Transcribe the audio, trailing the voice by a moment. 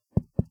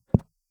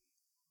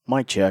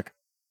Mic check.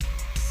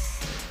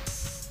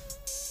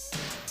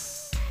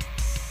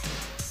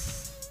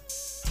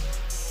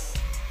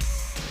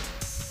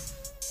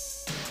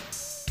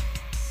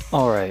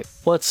 Alright,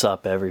 what's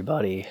up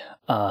everybody?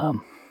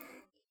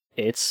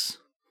 It's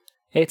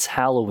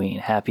Halloween.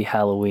 Happy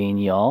Halloween,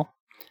 y'all.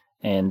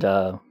 And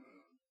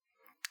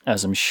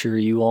as I'm sure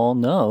you all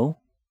know,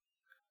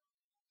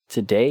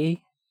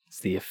 today is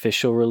the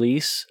official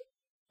release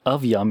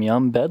of Yum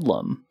Yum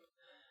Bedlam.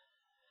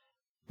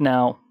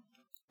 Now,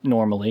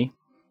 normally,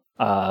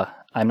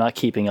 I'm not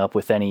keeping up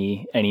with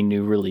any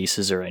new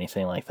releases or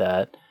anything like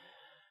that.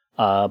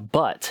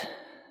 But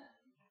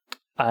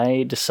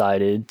I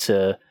decided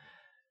to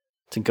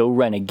go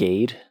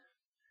renegade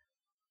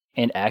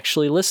and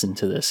actually listen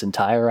to this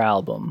entire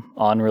album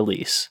on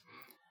release.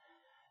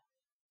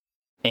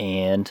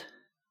 And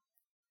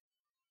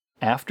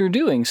after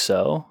doing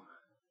so,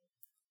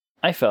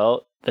 I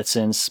felt that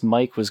since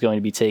Mike was going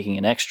to be taking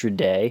an extra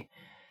day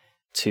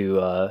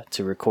to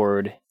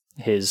record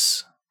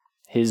his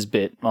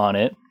bit on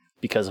it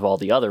because of all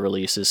the other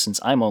releases, since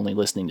I'm only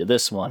listening to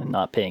this one and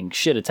not paying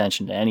shit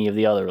attention to any of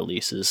the other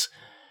releases,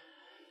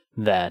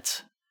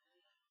 that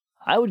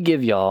I would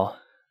give y'all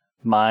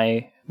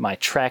my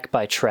track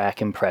by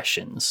track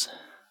impressions.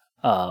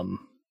 I've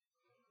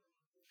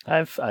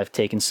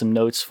taken some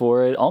notes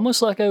for it,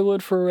 almost like I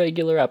would for a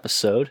regular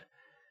episode,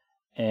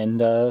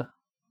 and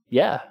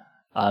yeah,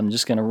 I'm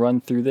just gonna run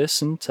through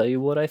this and tell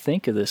you what I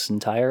think of this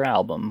entire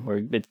album.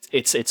 Where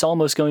it's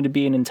almost going to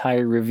be an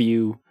entire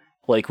review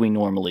like we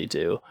normally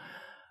do.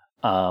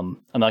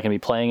 I'm not gonna be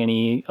playing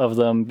any of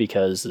them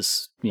because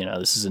this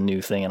is a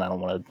new thing and I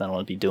don't want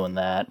to be doing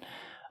that.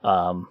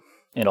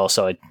 And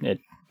also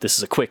this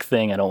is a quick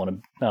thing. I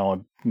don't want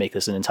to make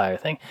this an entire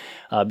thing.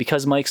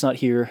 Because Mike's not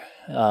here,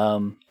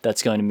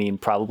 that's going to mean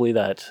probably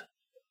that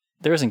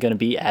there isn't going to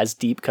be as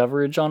deep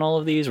coverage on all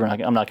of these.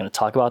 I'm not going to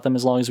talk about them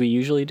as long as we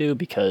usually do,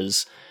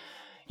 because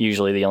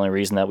usually the only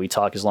reason that we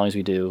talk as long as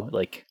we do,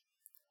 like,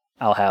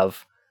 I'll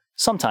have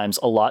sometimes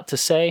a lot to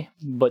say,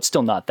 but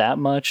still not that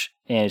much.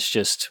 And it's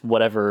just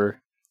whatever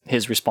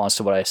his response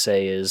to what I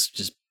say is,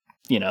 just,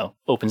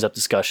 opens up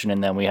discussion,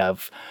 and then we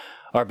have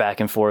our back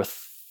and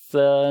forth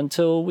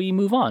until we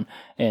move on.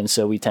 And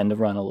so we tend to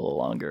run a little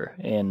longer.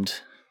 And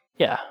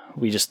yeah,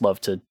 we just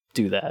love to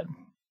do that.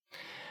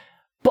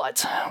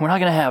 But we're not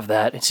going to have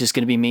that. It's just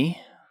going to be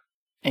me.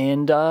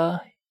 And yeah.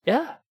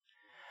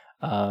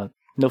 No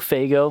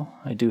Faygo.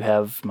 I do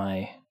have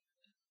my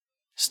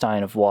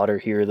stein of water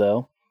here,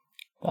 though.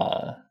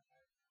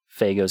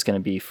 Faygo is going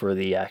to be for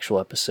the actual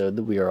episode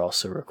that we are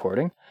also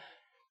recording.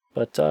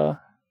 But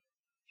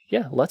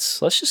yeah, let's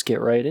just get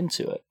right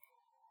into it.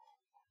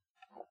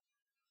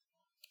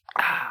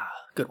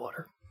 Good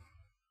water.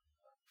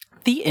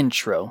 The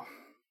intro.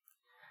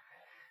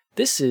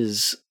 This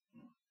is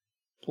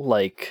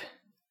like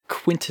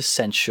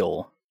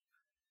quintessential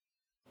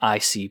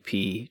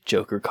ICP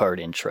Joker card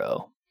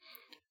intro.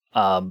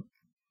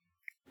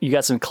 You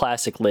got some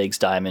classic Legs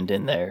Diamond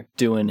in there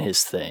doing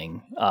his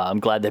thing.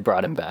 I'm glad they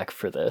brought him back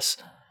for this.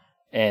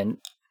 And,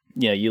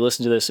 you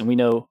listen to this and we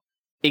know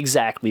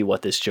exactly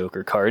what this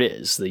Joker card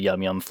is. The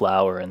Yum Yum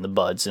flower and the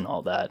buds and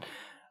all that.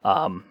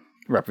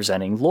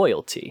 Representing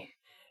loyalty.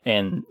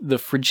 And the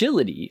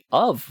fragility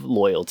of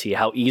loyalty,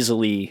 how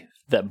easily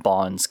that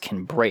bonds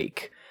can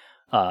break,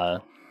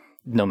 no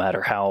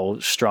matter how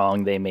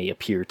strong they may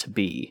appear to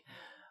be.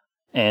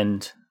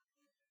 And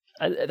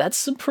that's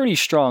some pretty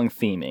strong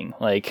theming.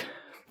 Like,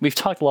 we've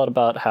talked a lot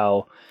about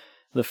how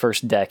the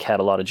first deck had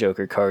a lot of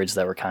Joker cards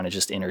that were kind of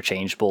just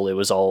interchangeable. It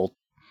was all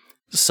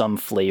some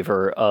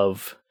flavor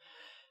of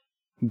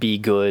be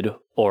good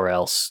or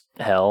else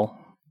hell,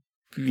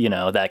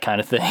 that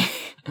kind of thing.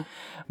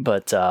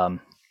 But,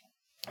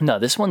 no,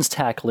 this one's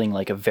tackling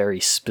like a very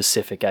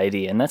specific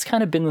idea, and that's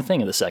kind of been the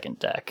thing of the second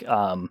deck.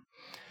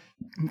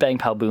 Bang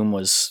Pow Boom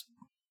was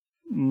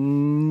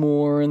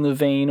more in the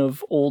vein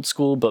of old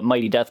school, but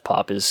Mighty Death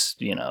Pop is,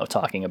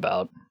 talking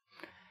about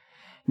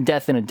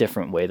death in a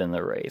different way than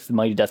the Wraith.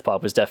 Mighty Death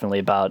Pop was definitely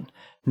about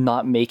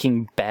not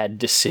making bad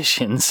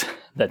decisions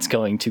that's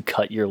going to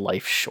cut your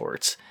life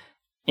short.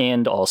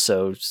 And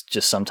also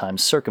just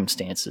sometimes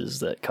circumstances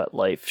that cut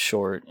life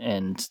short,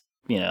 and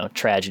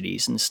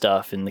tragedies and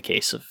stuff in the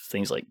case of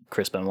things like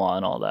Chris Benoit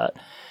and all that.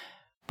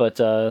 But,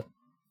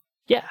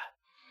 yeah.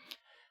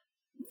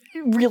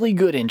 Really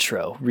good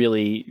intro.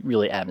 Really,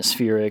 really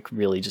atmospheric.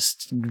 Really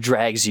just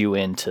drags you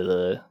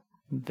into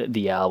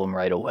the album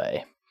right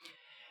away.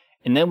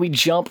 And then we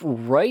jump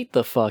right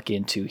the fuck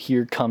into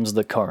Here Comes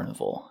the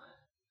Carnival.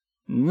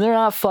 They're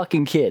not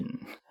fucking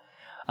kidding.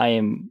 I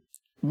am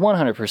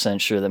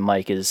 100% sure that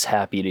Mike is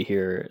happy to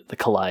hear the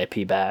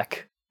Calliope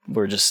back.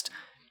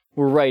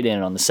 We're right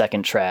in on the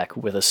second track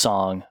with a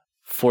song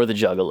for the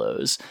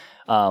Juggalos.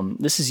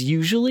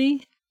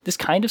 This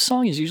kind of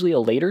song is usually a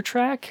later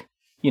track.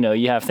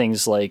 You have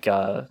things like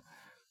Down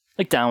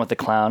with the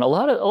Clown. A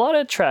lot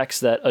of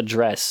tracks that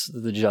address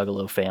the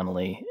Juggalo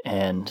family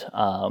and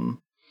kind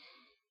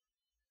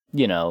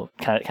of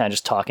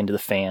just talking to the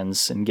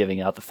fans and giving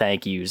out the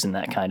thank yous and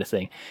that kind of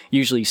thing.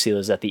 Usually you see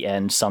those at the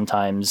end,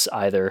 sometimes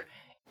either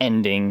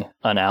ending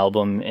an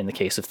album in the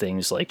case of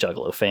things like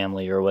Juggalo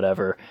Family or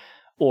whatever,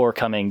 or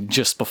coming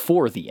just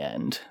before the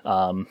end.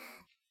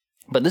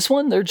 But this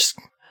one, they're just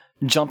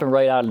jumping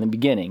right out in the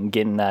beginning,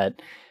 getting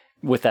that,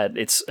 with that,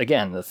 it's,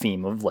 again, the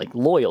theme of, like,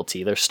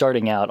 loyalty. They're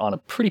starting out on a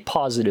pretty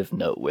positive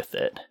note with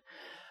it,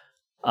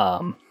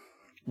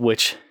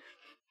 which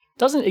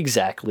doesn't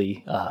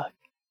exactly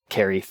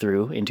carry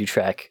through into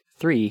track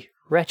 3,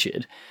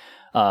 Wretched.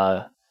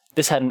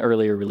 This had an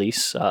earlier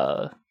release,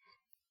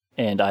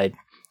 and I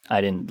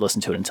didn't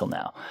listen to it until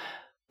now.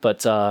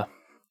 But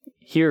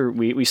here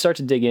we start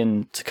to dig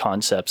into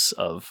concepts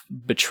of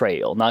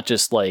betrayal, not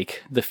just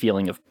like the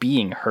feeling of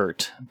being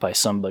hurt by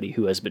somebody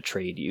who has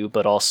betrayed you,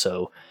 but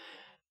also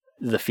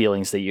the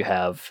feelings that you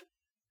have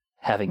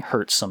having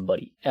hurt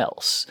somebody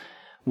else,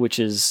 which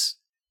is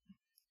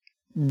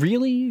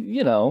really,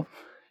 you know,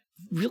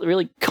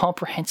 really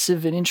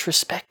comprehensive and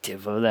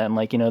introspective of them.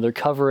 Like, you know, they're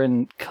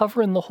covering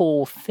the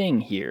whole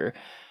thing here,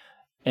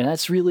 and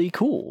that's really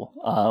cool.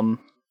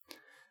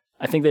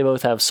 I think they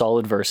both have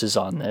solid verses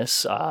on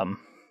this. I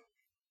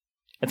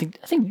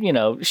think you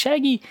know,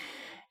 Shaggy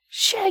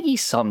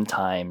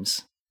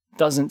sometimes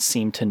doesn't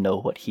seem to know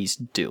what he's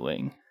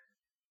doing,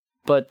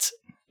 but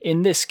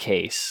in this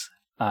case,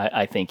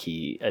 I think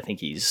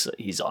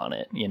he's on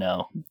it. You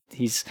know,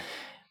 he's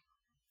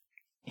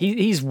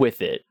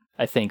with it,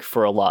 I think,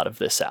 for a lot of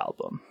this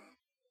album.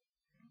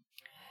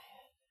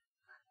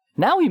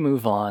 Now we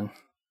move on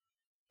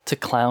to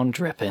Clown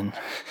Drippin'.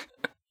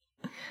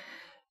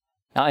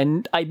 Now,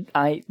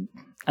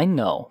 I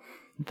know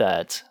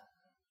that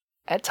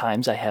at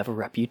times I have a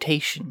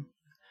reputation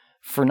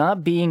for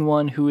not being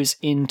one who is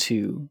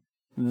into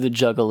the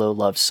Juggalo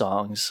love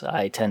songs.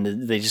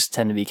 They just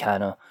tend to be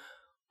kind of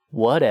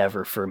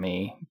whatever for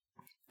me.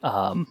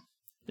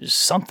 There's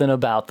something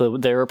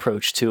about their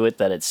approach to it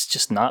that it's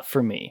just not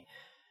for me.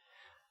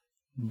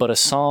 But a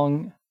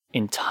song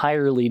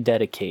entirely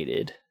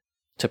dedicated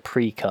to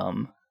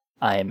pre-cum,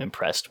 I am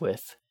impressed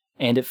with,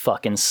 and it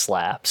fucking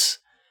slaps.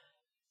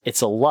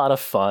 It's a lot of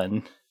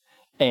fun,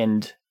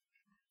 and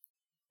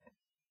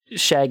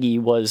Shaggy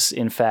was,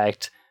 in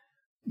fact,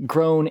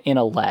 grown in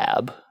a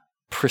lab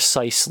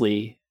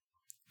precisely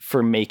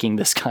for making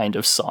this kind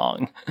of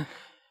song.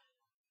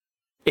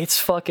 It's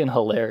fucking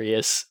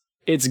hilarious.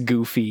 It's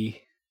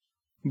goofy.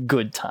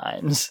 Good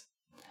times.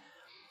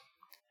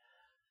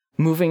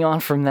 Moving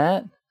on from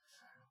that,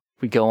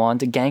 we go on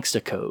to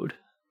Gangsta Code.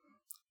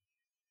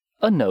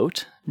 A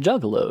note,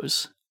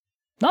 Juggalos.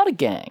 Not a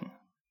gang,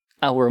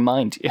 I'll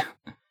remind you.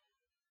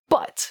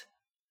 But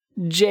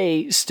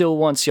Jay still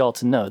wants y'all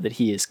to know that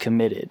he is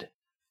committed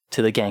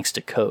to the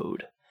Gangsta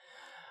Code.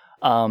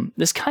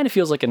 This kind of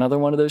feels like another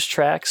one of those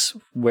tracks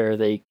where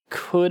they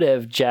could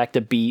have jacked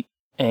a beat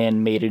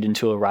and made it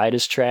into a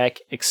Riders track,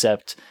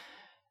 except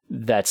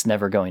that's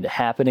never going to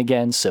happen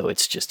again, so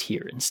it's just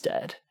here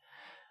instead.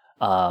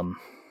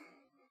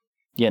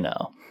 You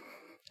know,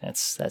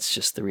 that's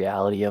just the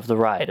reality of the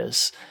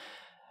Riders.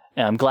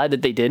 And I'm glad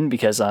that they didn't,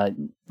 because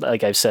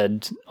like I've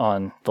said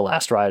on the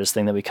last Riders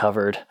thing that we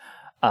covered,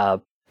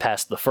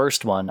 past the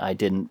first one, I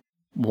didn't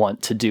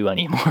want to do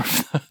any more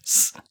of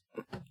those.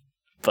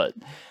 But,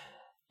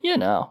 you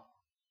know,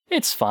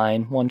 it's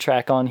fine. One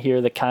track on here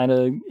that kind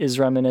of is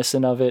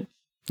reminiscent of it.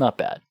 Not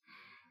bad.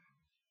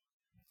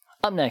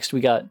 Up next,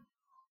 we got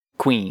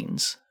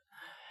Queens.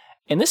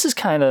 And this is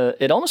kind of,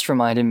 it almost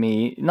reminded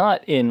me,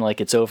 not in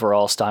like its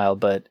overall style,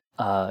 but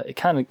it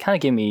kind of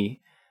gave me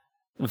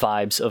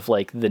vibes of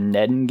like the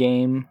Nedden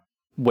game,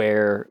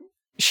 where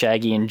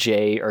Shaggy and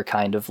Jay are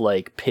kind of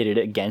like pitted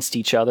against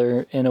each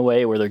other in a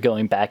way, where they're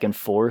going back and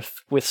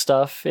forth with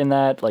stuff in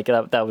that. Like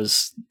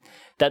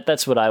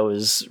that's what I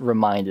was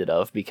reminded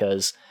of,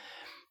 because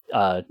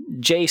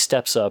Jay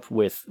steps up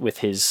with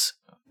his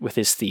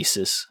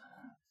thesis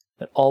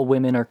that all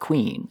women are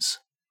queens.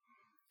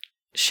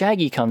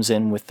 Shaggy comes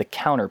in with the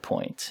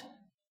counterpoint: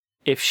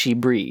 if she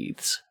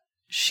breathes,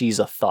 she's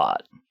a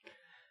thought.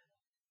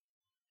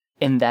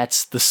 And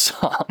that's the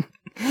song.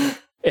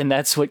 And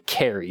that's what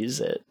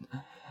carries it.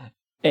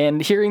 And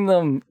hearing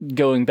them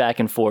going back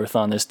and forth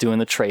on this, doing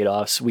the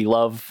trade-offs, we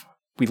love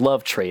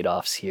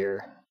trade-offs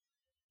here.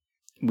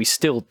 We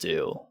still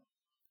do.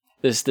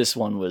 This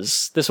one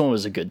was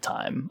a good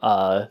time.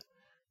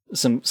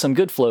 Some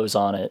good flows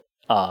on it.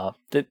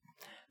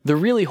 They're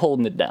really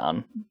holding it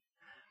down.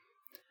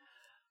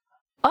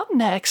 Up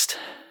next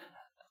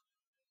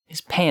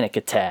is Panic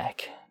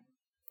Attack.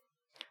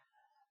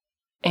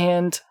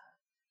 And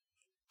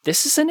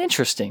this is an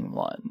interesting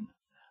one.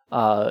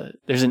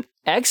 There's an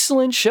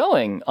excellent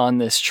showing on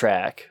this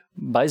track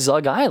by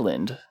Zug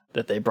Island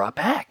that they brought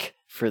back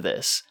for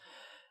this.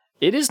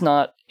 It is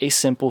not a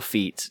simple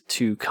feat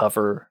to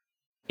cover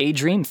a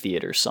Dream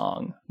Theater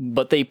song,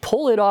 but they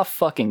pull it off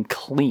fucking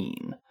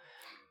clean.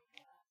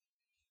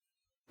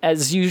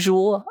 As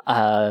usual,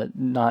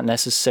 not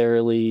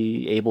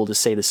necessarily able to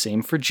say the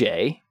same for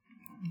Jay.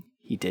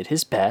 He did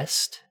his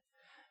best,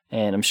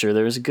 and I'm sure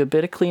there was a good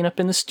bit of cleanup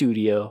in the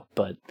studio,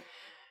 but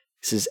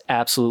this is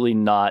absolutely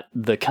not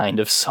the kind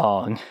of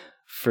song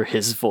for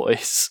his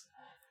voice.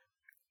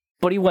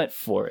 But he went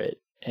for it,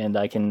 and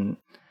I can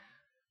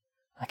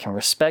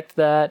respect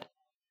that,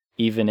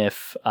 even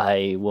if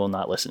I will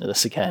not listen to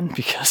this again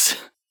because,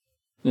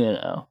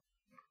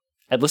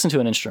 I'd listen to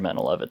an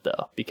instrumental of it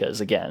though,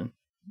 because again,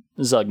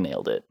 Zug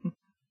nailed it. All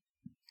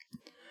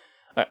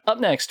right, up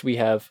next we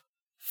have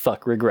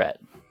Fuck Regret.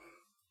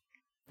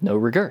 No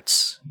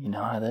regrets. You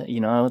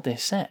know what they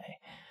say.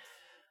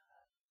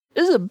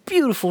 This is a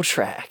beautiful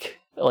track,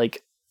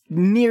 like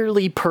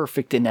nearly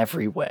perfect in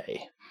every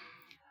way.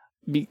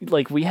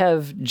 We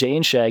have Jay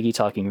and Shaggy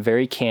talking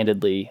very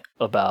candidly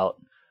about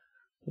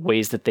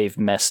ways that they've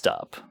messed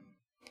up.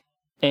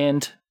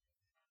 And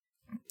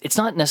it's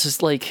not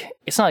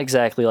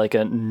exactly like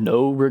a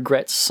no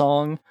regrets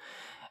song.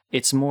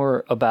 It's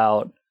more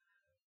about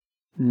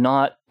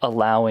not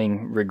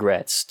allowing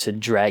regrets to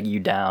drag you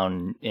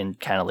down and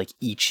kind of like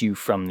eat you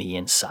from the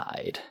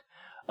inside.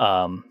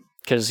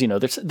 Because,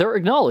 they're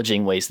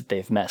acknowledging ways that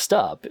they've messed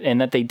up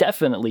and that they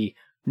definitely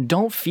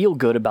don't feel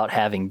good about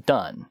having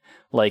done.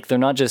 Like, they're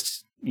not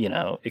just,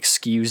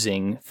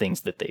 excusing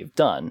things that they've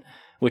done,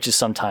 which is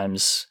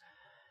sometimes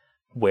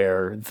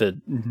where the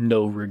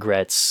no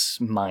regrets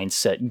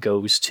mindset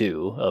goes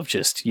to, of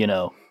just,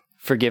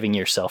 forgiving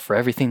yourself for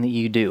everything that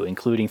you do,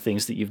 including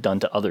things that you've done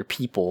to other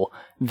people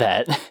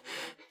that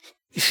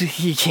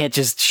you can't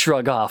just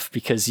shrug off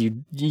because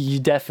you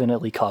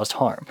definitely caused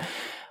harm.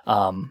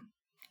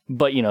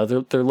 But,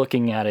 they're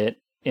looking at it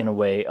in a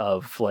way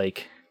of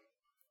like,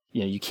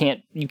 you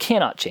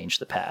cannot change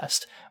the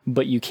past,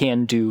 but you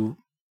can do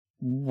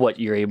what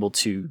you're able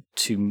to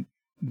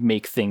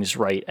make things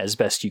right as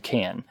best you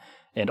can.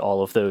 And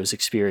all of those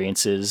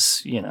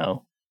experiences,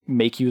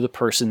 make you the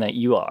person that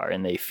you are.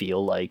 And they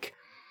feel like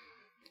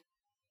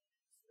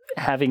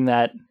having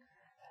that,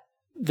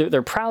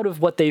 they're proud of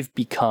what they've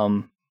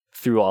become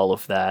through all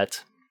of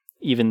that.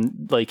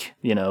 Even like,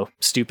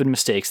 stupid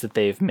mistakes that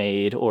they've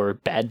made or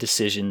bad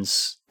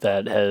decisions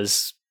that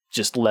has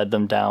just led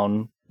them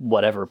down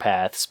whatever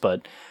paths.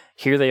 But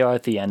here they are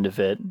at the end of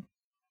it,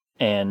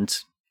 and,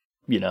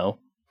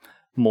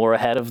 more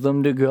ahead of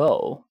them to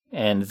go.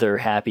 And they're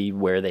happy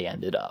where they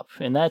ended up.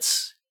 And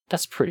that's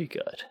pretty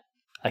good.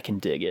 I can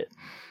dig it.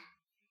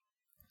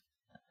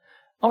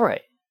 All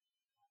right.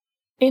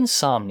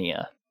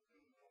 Insomnia.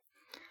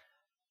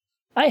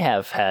 I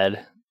have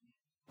had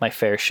my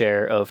fair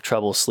share of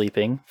trouble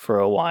sleeping for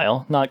a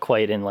while. Not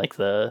quite in like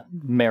the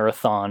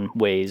marathon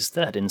ways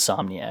that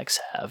insomniacs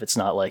have. It's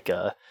not like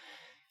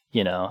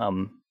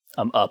I'm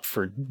up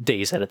for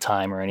days at a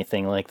time or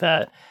anything like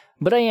that.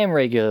 But I am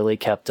regularly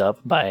kept up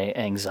by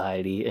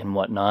anxiety and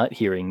whatnot,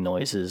 hearing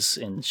noises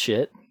and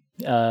shit.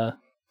 But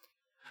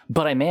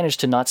I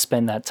managed to not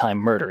spend that time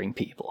murdering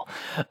people.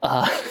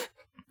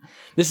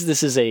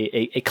 This is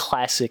a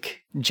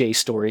classic Jay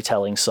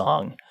storytelling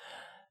song.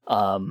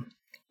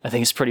 I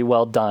think it's pretty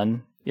well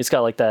done. It's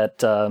got like that,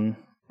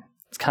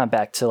 it's kind of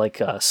back to like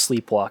a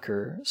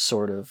Sleepwalker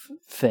sort of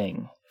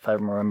thing. If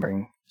I'm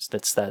remembering,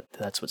 that's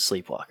what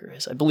Sleepwalker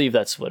is. I believe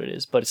that's what it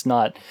is, but it's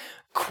not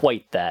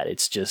quite that.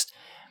 It's just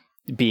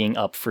being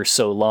up for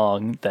so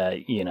long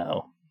that,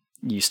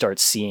 you start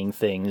seeing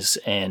things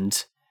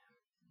and,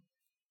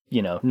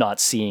 not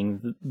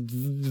seeing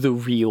the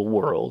real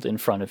world in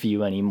front of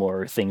you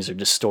anymore. Things are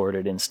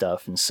distorted and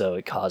stuff. And so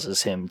it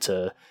causes him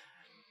to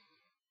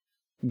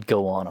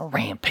go on a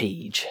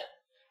rampage.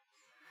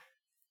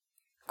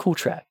 Cool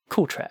track.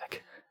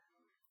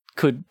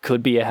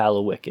 Could be a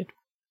Hallowicked.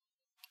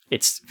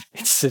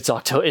 It's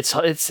October.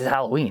 It's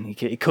Halloween.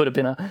 It could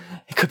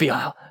be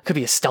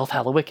a stealth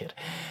Hallowicked.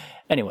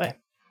 Anyway,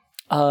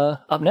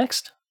 up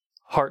next,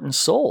 Heart and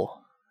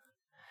Soul.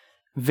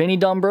 Vinnie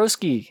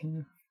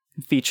Dombrowski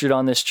featured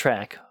on this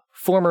track.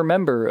 Former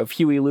member of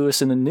Huey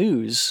Lewis and the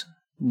News,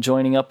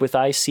 joining up with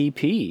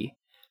ICP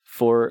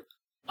for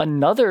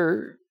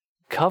another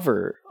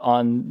cover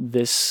on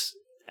this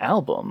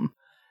album.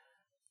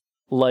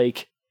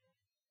 Like,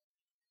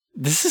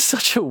 this is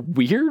such a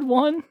weird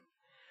one.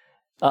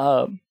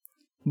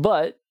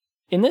 But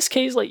in this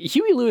case, like,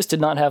 Huey Lewis did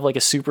not have like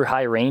a super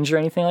high range or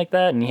anything like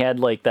that, and he had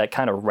like that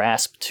kind of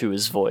rasp to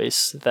his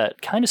voice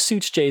that kind of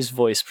suits Jay's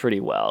voice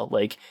pretty well.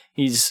 Like,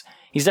 he's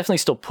definitely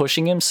still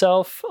pushing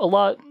himself a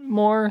lot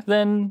more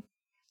than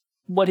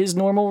what his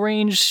normal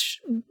range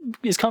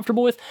is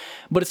comfortable with,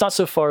 but it's not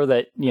so far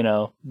that,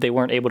 they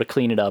weren't able to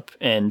clean it up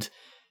and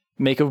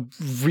make a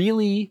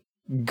really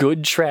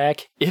good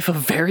track, if a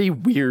very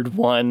weird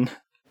one,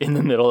 in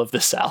the middle of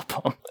this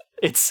album.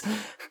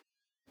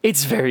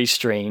 It's very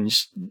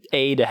strange,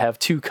 A, to have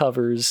two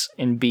covers,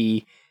 and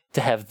B, to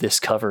have this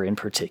cover in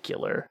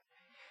particular.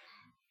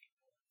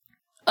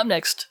 Up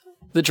next,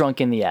 The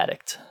Drunk and the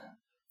Addict.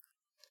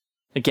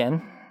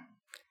 Again,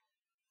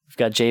 we've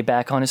got Jay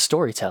back on his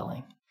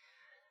storytelling.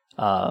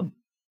 And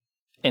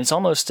it's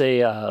almost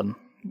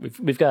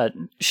we've got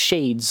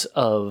shades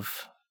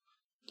of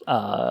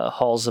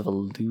Halls of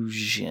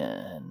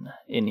Illusion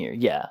in here.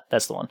 Yeah,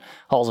 that's the one.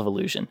 Halls of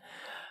Illusion.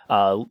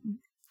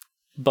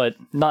 But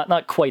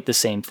not quite the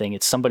same thing.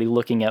 It's somebody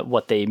looking at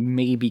what they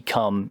may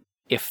become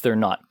if they're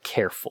not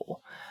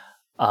careful.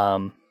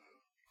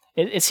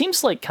 it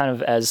seems like kind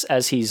of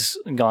as he's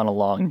gone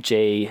along,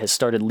 Jay has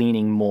started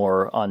leaning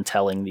more on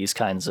telling these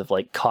kinds of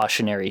like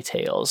cautionary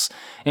tales.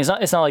 And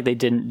it's not like they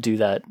didn't do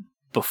that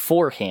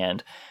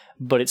beforehand,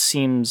 but it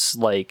seems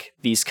like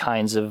these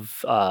kinds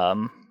of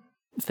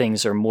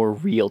things are more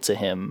real to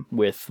him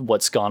with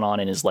what's gone on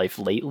in his life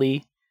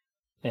lately,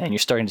 and you're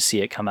starting to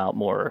see it come out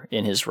more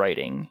in his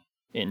writing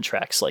in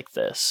tracks like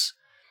this.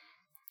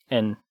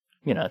 And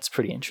it's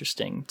pretty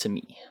interesting to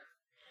me.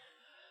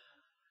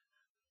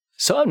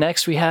 So up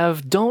next, we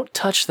have Don't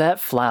Touch That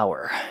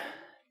Flower.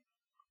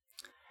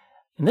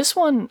 And this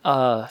one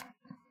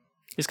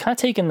is kind of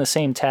taking the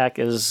same tack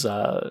as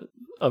a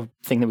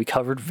thing that we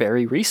covered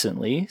very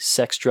recently,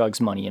 Sex,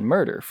 Drugs, Money, and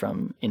Murder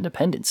from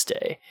Independence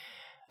Day,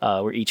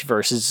 where each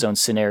verse is its own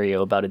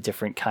scenario about a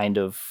different kind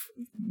of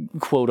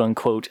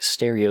quote-unquote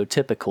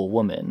stereotypical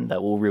woman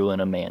that will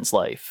ruin a man's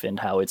life, and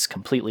how it's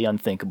completely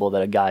unthinkable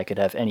that a guy could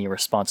have any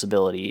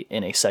responsibility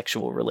in a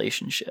sexual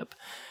relationship.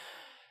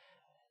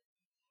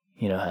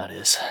 You know how it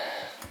is.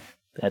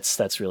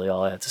 That's really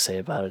all I have to say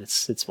about it.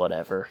 It's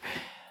whatever.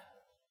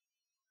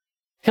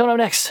 Coming up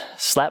next,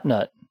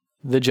 Slapnut,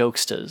 The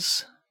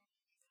Jokesters.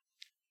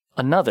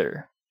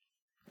 Another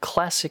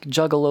classic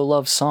Juggalo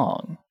love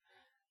song.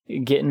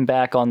 Getting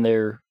back on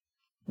their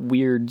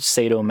weird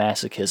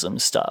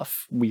sadomasochism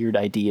stuff. Weird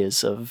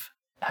ideas of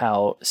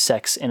how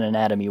sex and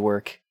anatomy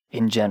work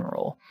in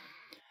general.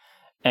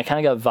 And I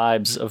kind of got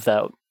vibes of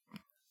that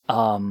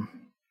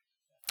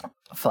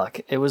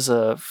it was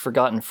a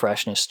Forgotten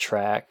Freshness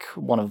track,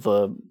 one of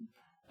the,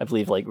 I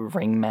believe, like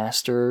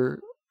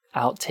Ringmaster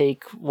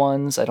outtake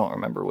ones. I don't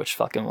remember which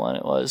fucking one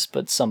it was,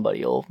 but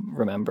somebody will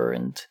remember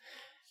and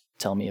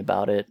tell me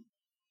about it,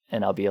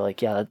 and I'll be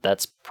like, yeah,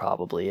 that's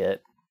probably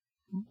it.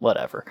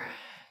 Whatever.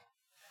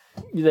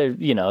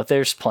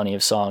 There's plenty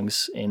of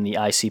songs in the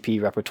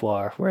ICP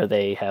repertoire where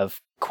they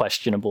have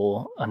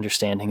questionable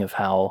understanding of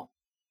how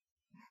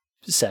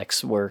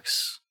sex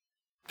works.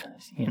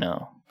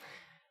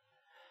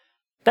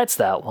 That's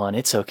that one.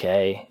 It's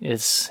okay.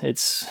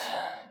 It's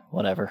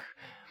whatever.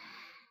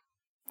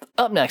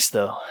 Up next,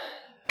 though,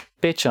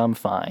 Bitch, I'm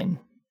Fine.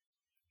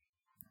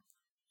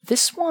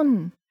 This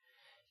one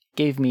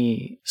gave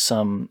me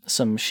some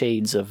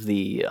shades of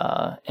the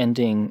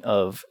ending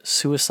of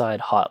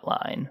Suicide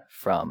Hotline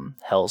from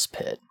Hell's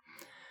Pit,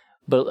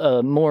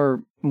 but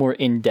more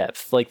in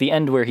depth, like the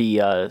end where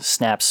he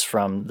snaps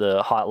from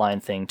the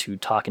hotline thing to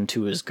talking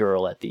to his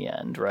girl at the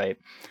end, right?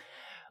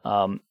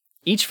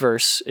 Each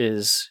verse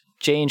is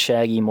Jay and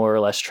Shaggy more or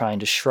less trying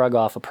to shrug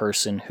off a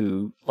person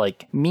who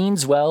like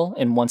means well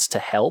and wants to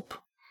help,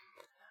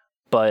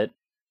 but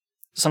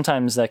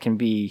sometimes that can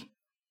be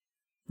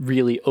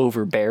really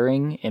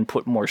overbearing and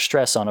put more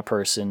stress on a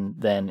person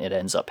than it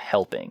ends up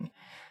helping.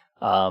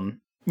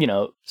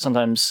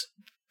 Sometimes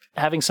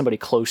having somebody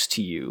close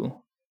to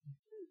you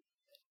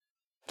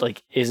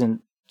like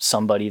isn't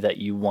somebody that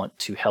you want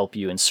to help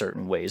you in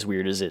certain ways,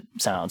 weird as it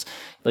sounds.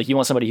 Like you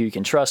want somebody who you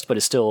can trust, but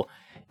is still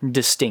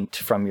distinct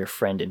from your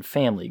friend and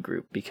family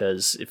group,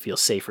 because it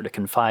feels safer to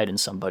confide in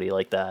somebody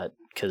like that,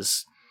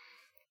 because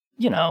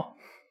you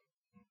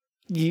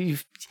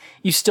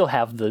still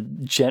have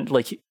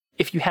the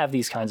if you have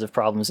these kinds of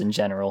problems in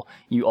general,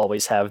 you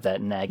always have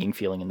that nagging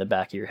feeling in the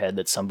back of your head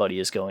that somebody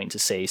is going to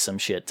say some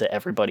shit to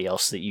everybody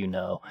else that you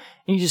know,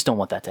 and you just don't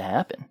want that to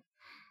happen.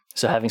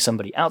 So having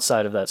somebody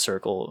outside of that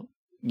circle,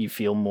 you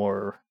feel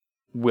more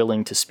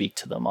willing to speak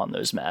to them on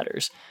those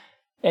matters.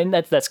 And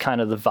that's kind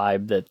of the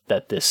vibe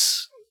that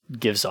this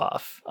gives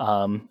off.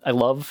 I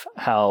love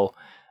how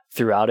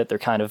throughout it they're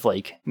kind of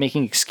like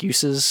making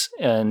excuses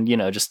and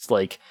just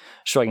like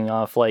shrugging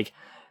off like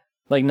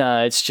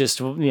nah, it's just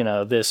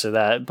this or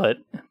that, but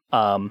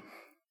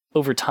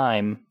over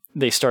time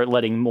they start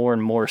letting more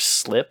and more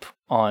slip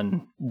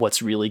on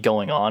what's really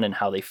going on and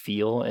how they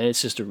feel, and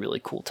it's just a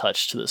really cool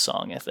touch to the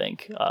song, I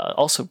think.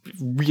 Also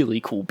really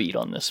cool beat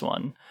on this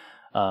one.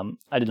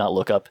 I did not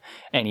look up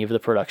any of the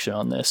production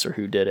on this or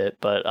who did it,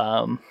 but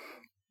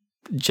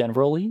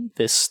generally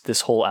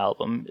this whole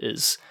album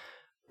is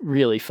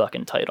really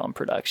fucking tight on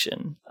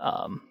production.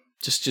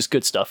 Just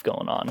good stuff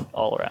going on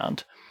all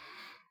around.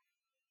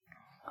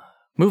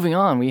 Moving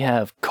on, we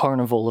have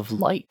Carnival of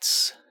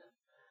Lights.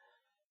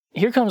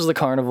 Here Comes the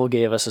Carnival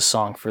gave us a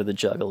song for the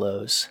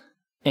Juggalos,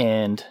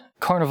 and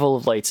Carnival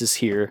of Lights is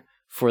here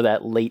for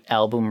that late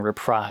album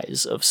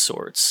reprise of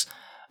sorts.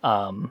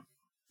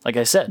 Like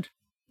I said,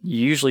 you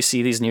usually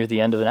see these near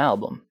the end of an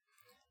album.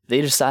 They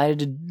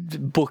decided to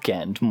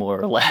bookend, more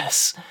or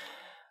less.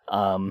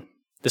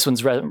 This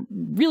one's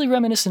really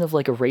reminiscent of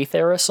like a Wraith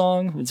era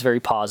song. It's very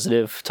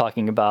positive,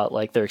 talking about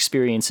like their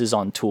experiences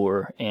on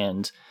tour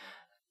and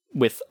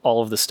with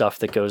all of the stuff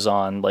that goes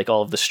on, like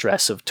all of the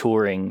stress of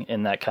touring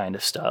and that kind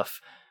of stuff.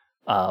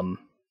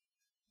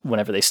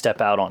 Whenever they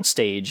step out on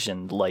stage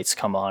and the lights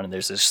come on and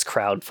there's this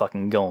crowd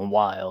fucking going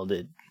wild,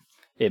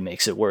 it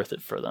makes it worth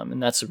it for them.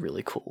 And that's a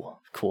really cool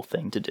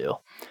thing to do.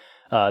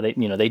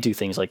 They do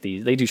things like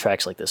these. They do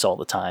tracks like this all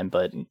the time,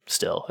 but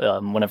still,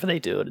 whenever they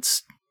do it,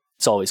 it's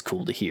always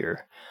cool to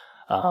hear.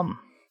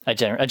 I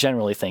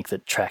generally think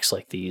that tracks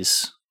like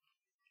these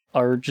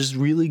are just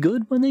really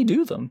good when they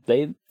do them.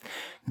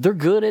 They're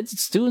good at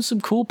doing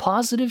some cool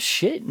positive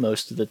shit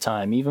most of the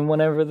time, even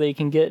whenever they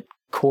can get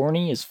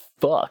corny as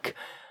fuck.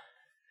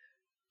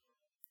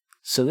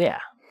 So yeah.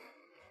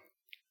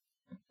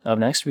 Up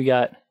next we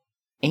got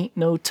Ain't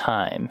No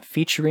Time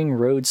featuring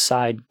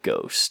Roadside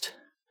Ghost.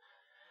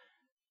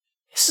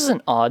 This is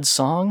an odd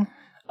song,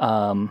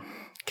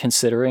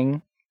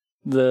 considering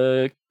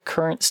the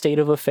current state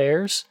of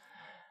affairs.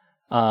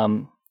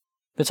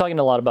 They're talking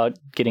a lot about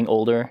getting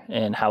older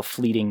and how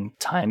fleeting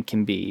time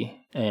can be,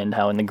 and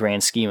how in the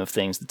grand scheme of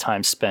things, the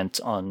time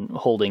spent on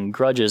holding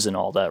grudges and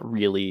all that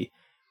really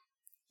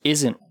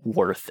isn't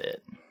worth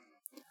it.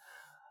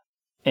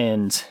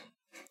 And,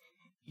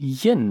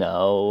 you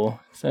know,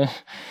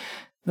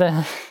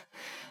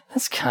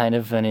 that's kind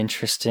of an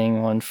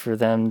interesting one for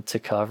them to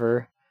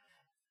cover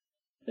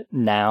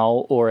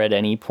now or at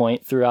any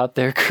point throughout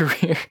their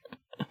career.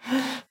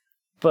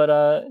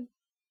 But,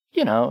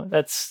 you know,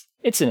 it's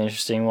an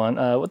interesting one.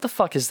 What the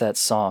fuck is that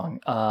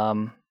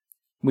song?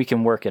 We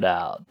Can Work It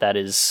Out. That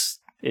is,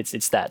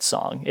 it's that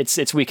song.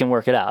 It's We Can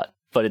Work It Out,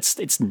 but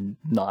it's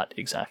not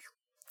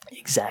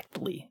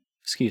exactly.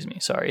 Excuse me.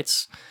 Sorry.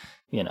 It's,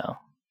 you know,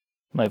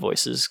 my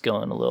voice is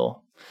going a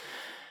little.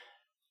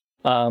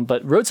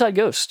 But Roadside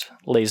Ghost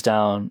lays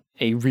down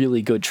a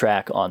really good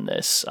track on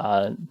this.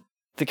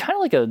 They're kind of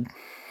like a.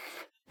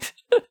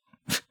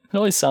 It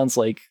always sounds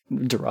like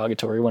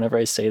derogatory whenever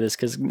I say this,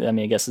 because I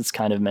mean, I guess it's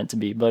kind of meant to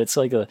be, but it's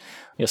like a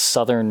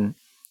southern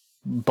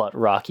butt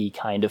rocky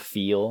kind of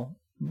feel,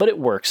 but it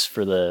works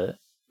for the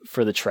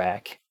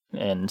track,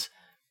 and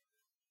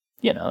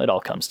you know, it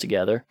all comes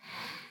together.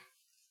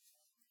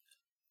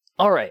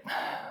 All right,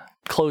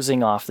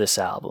 closing off this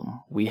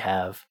album, we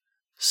have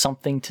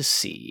Something to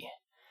See.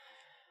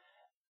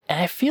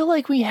 And I feel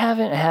like we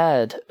haven't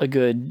had a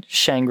good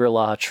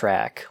Shangri-La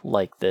track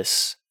like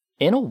this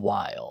in a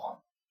while.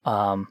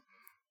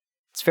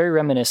 It's very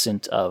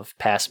reminiscent of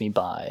Pass Me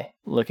By,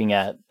 looking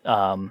at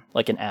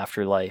like an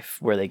afterlife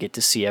where they get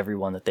to see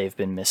everyone that they've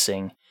been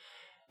missing,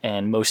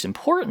 and most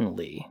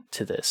importantly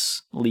to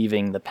this,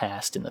 leaving the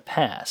past in the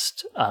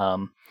past.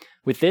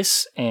 With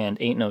this and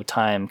Ain't No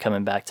Time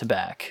coming back to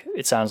back,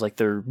 it sounds like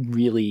they're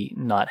really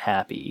not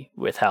happy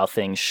with how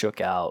things shook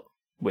out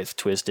with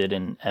Twiztid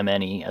and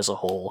MNE as a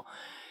whole.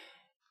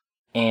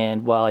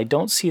 And while I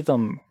don't see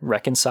them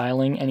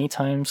reconciling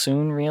anytime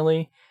soon,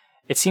 really,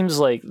 it seems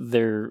like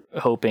they're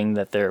hoping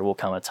that there will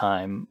come a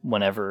time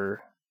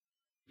whenever,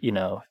 you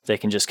know, they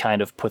can just kind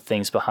of put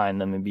things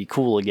behind them and be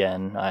cool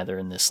again, either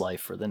in this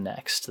life or the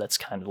next. That's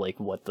kind of like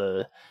what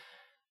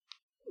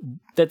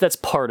that's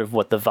part of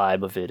what the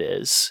vibe of it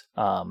is.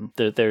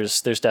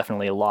 There's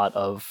definitely a lot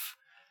of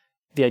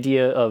the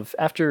idea of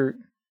after,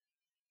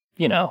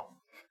 you know,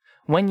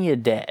 when you're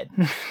dead,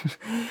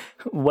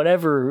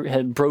 whatever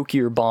had broke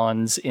your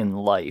bonds in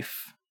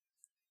life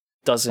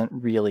doesn't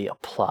really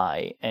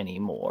apply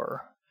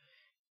anymore.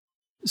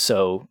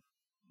 So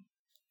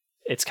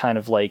it's kind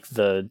of like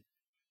it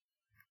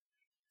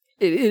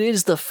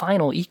is the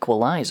final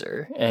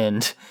equalizer,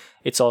 and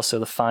it's also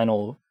the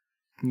final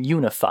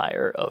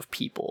unifier of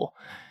people.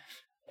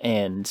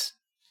 And,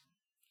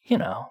 you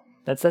know,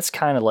 that's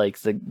kind of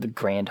like the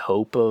grand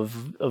hope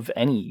of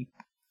any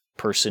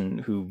person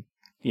who,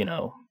 you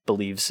know,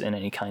 believes in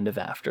any kind of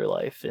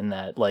afterlife, in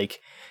that,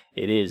 like,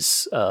 it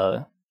is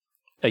a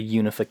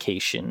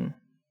unification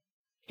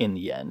in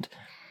the end.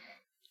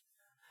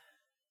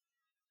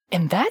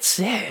 And that's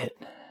it.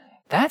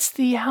 That's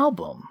the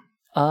album.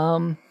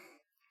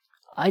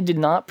 I did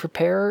not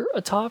prepare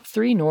a top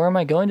 3, nor am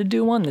I going to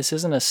do one. This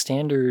isn't a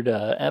standard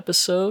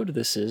episode.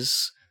 This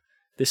is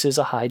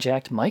a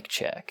hijacked mic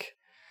check.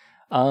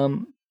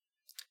 But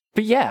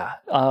yeah,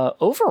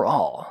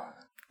 overall,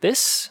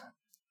 this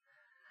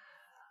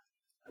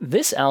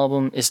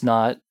album is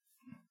not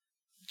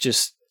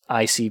just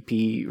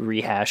ICP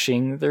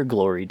rehashing their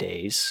glory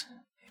days.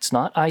 It's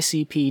not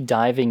ICP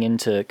diving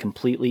into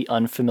completely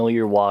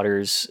unfamiliar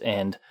waters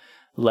and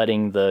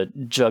letting the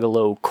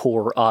Juggalo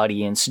core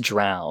audience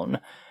drown.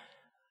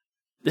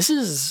 This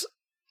is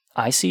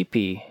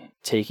ICP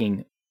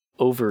taking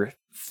over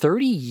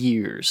 30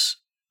 years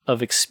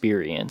of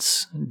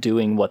experience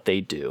doing what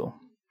they do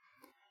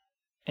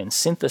and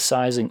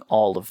synthesizing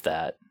all of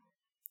that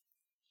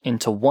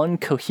into one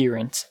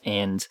coherent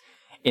and,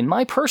 in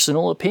my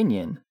personal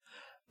opinion,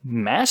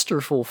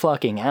 masterful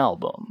fucking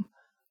album.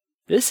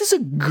 This is a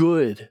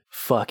good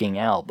fucking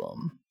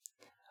album.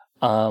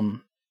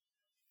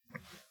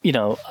 You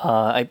know,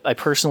 I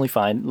personally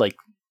find, like,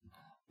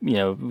 you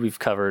know, we've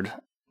covered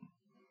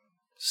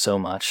so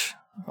much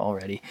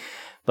already,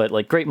 but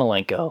like Great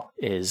Milenko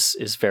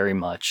is very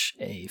much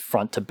a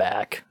front to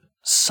back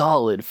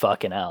solid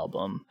fucking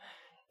album.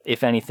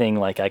 If anything,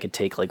 like, I could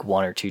take like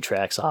 1 or 2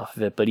 tracks off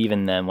of it, but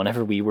even then,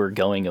 whenever we were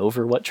going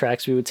over what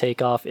tracks we would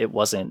take off, it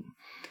wasn't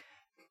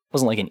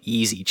like an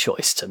easy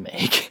choice to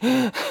make.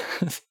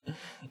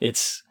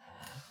 It's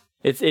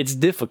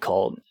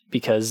difficult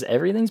because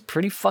everything's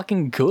pretty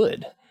fucking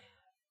good.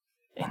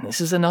 And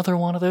this is another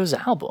one of those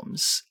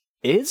albums.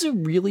 it's a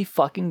really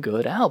fucking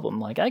good album.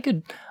 Like I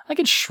could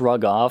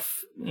shrug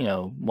off, you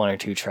know, 1 or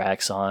 2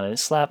 tracks on it.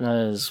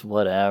 Slapnut is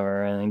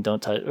whatever, and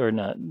Don't Touch or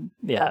not.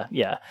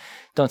 Yeah.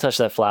 Don't Touch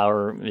That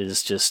Flower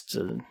is just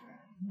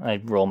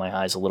I roll my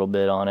eyes a little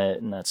bit on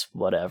it, and that's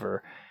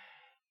whatever.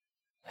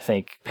 I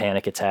think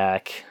Panic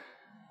Attack,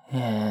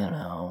 yeah,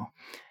 no.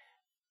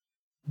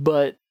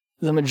 But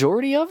the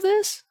majority of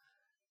this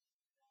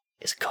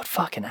is a good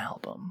fucking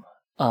album.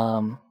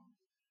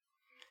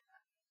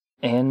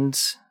 And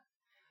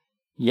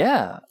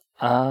yeah,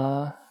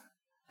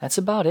 that's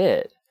about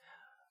it.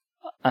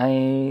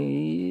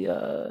 I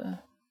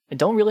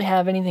don't really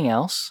have anything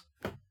else.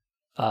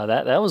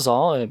 That was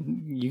all.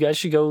 You guys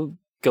should go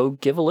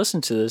give a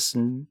listen to this,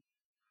 and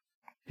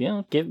you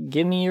know,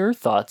 give me your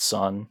thoughts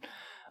on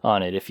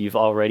it if you've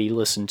already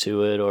listened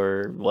to it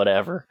or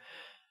whatever.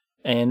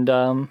 And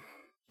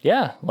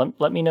yeah,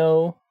 let me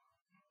know.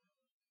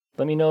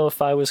 Let me know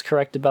if I was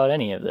correct about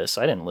any of this.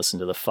 I didn't listen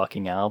to the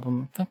fucking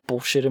album. I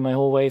bullshitted my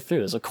whole way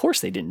through this. Of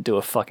course they didn't do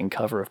a fucking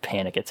cover of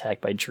Panic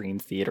Attack by Dream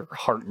Theater or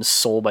Heart and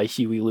Soul by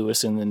Huey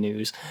Lewis in the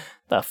News.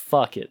 The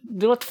fuck it.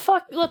 What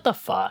the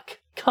fuck?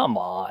 Come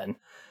on.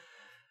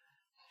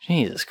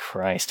 Jesus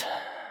Christ.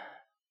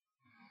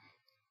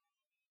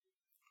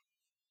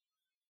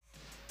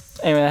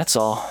 Anyway, that's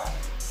all.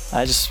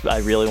 I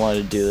really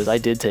wanted to do this. I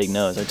did take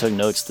notes. I took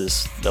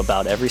notes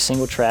about every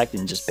single track,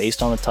 and just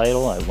based on the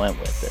title, I went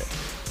with it.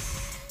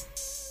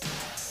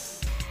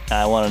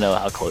 I want to know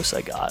how close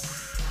I got.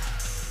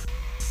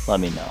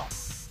 Let me know.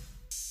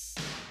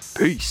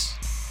 Peace.